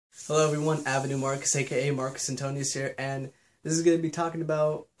Hello everyone, Avenue Marcus, aka Marcus Antonius here, and this is going to be talking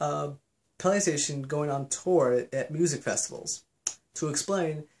about PlayStation going on tour at music festivals. To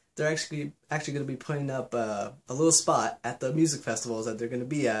explain, they're actually going to be putting up a little spot at the music festivals that they're going to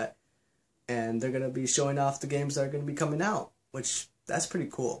be at, and they're going to be showing off the games that are going to be coming out, which that's pretty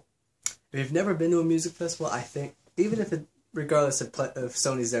cool. If you've never been to a music festival, I think, even if regardless if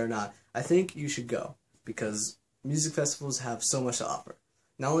Sony's there or not, I think you should go, because music festivals have so much to offer.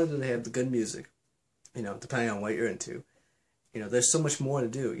 Not only do they have the good music, depending on what you're into, there's so much more to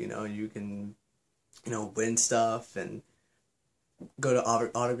do. You can, win stuff and go to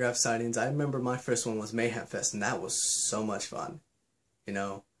autograph signings. I remember my first one was Mayhem Fest, and that was so much fun,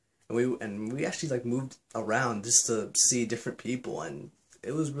 and we actually moved around just to see different people, and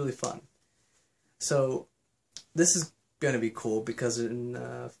it was really fun. So this is gonna be cool because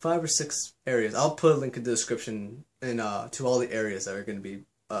in 5 or 6 areas, I'll put a link in the description to all the areas that are gonna be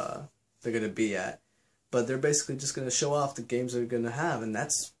they're gonna be at, but they're basically just gonna show off the games they're gonna have, and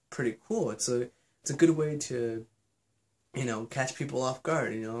that's pretty cool. It's a good way to catch people off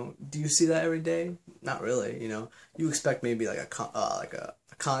guard. Do you see that every day? Not really. You expect maybe like a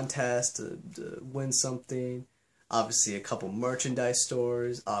contest to win something. Obviously, a couple merchandise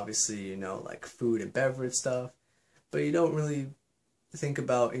stores. Obviously, like food and beverage stuff. But you don't really think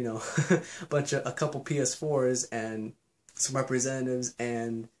about a couple PS4s and some representatives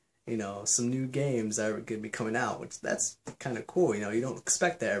and some new games that are going to be coming out, which that's kind of cool. You don't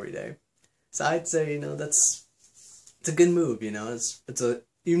expect that every day. So I'd say it's a good move. It's a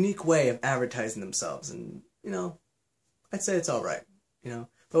unique way of advertising themselves, and I'd say it's all right.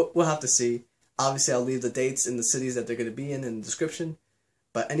 But we'll have to see. Obviously, I'll leave the dates and the cities that they're going to be in the description.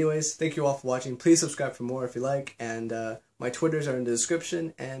 But anyways, thank you all for watching. Please subscribe for more if you like, and my Twitters are in the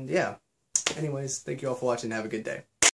description. And yeah, anyways, thank you all for watching. Have a good day.